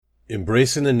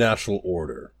Embracing the Natural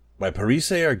Order by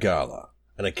Parisse Argala,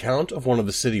 an account of one of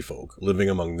the city folk living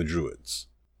among the Druids.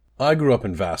 I grew up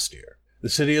in Vastir. The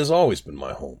city has always been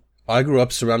my home. I grew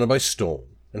up surrounded by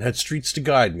stone and had streets to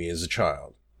guide me as a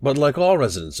child. But like all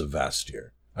residents of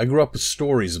Vastir, I grew up with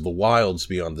stories of the wilds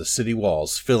beyond the city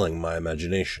walls filling my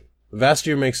imagination.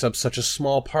 Vastir makes up such a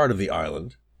small part of the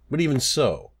island, but even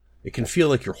so, it can feel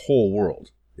like your whole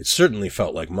world. It certainly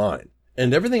felt like mine.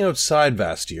 And everything outside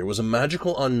Vastir was a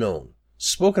magical unknown,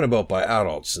 spoken about by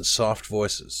adults in soft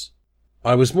voices.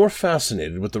 I was more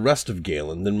fascinated with the rest of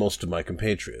Galen than most of my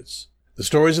compatriots. The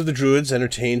stories of the Druids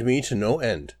entertained me to no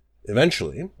end.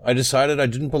 Eventually, I decided I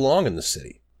didn't belong in the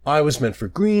city. I was meant for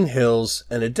green hills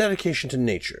and a dedication to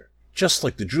nature, just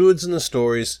like the Druids in the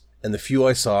stories and the few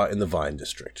I saw in the Vine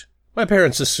District. My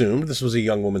parents assumed this was a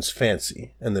young woman's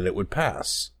fancy and that it would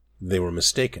pass. They were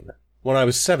mistaken. When I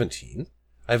was 17,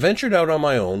 I ventured out on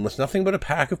my own with nothing but a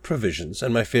pack of provisions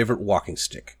and my favorite walking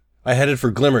stick. I headed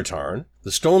for Glimmertarn, the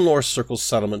Stonelore Circle's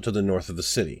settlement to the north of the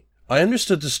city. I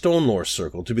understood the Stonelore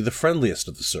Circle to be the friendliest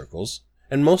of the circles,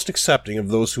 and most accepting of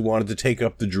those who wanted to take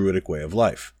up the druidic way of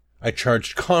life. I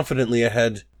charged confidently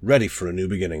ahead, ready for a new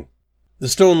beginning. The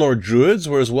Stonelore Druids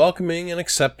were as welcoming and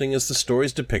accepting as the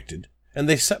stories depicted, and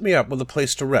they set me up with a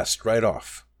place to rest right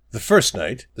off. The first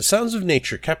night, the sounds of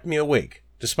nature kept me awake,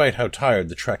 despite how tired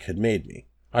the trek had made me.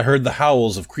 I heard the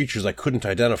howls of creatures I couldn't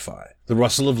identify, the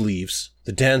rustle of leaves,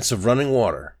 the dance of running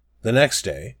water. The next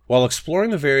day, while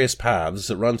exploring the various paths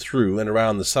that run through and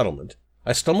around the settlement,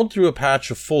 I stumbled through a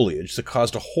patch of foliage that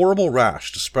caused a horrible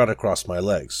rash to spread across my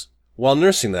legs. While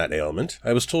nursing that ailment,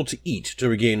 I was told to eat to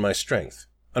regain my strength.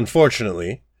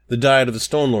 Unfortunately, the diet of the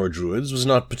Stonelore Druids was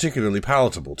not particularly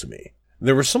palatable to me.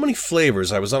 There were so many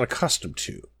flavors I was unaccustomed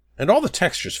to, and all the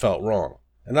textures felt wrong.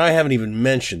 And I haven't even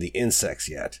mentioned the insects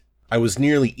yet. I was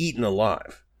nearly eaten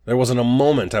alive. There wasn't a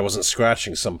moment I wasn't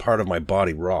scratching some part of my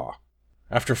body raw.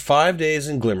 After 5 days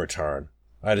in Glimmertarn,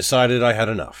 I decided I had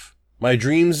enough. My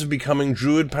dreams of becoming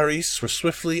Druid Parisse were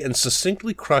swiftly and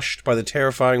succinctly crushed by the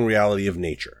terrifying reality of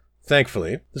nature.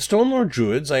 Thankfully, the Stonelore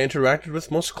Druids I interacted with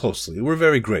most closely were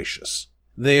very gracious.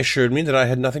 They assured me that I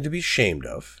had nothing to be ashamed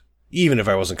of, even if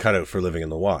I wasn't cut out for living in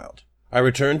the wild. I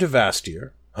returned to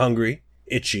Vastir, hungry,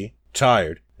 itchy,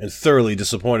 tired, and thoroughly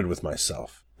disappointed with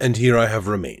myself. And here I have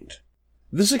remained.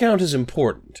 This account is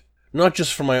important, not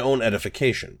just for my own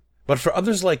edification, but for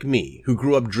others like me who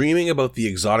grew up dreaming about the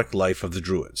exotic life of the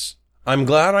Druids. I'm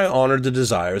glad I honored the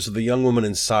desires of the young woman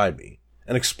inside me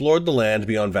and explored the land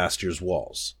beyond Vastir's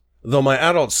walls. Though my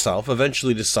adult self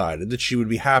eventually decided that she would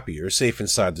be happier safe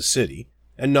inside the city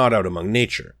and not out among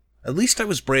nature, at least I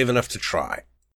was brave enough to try.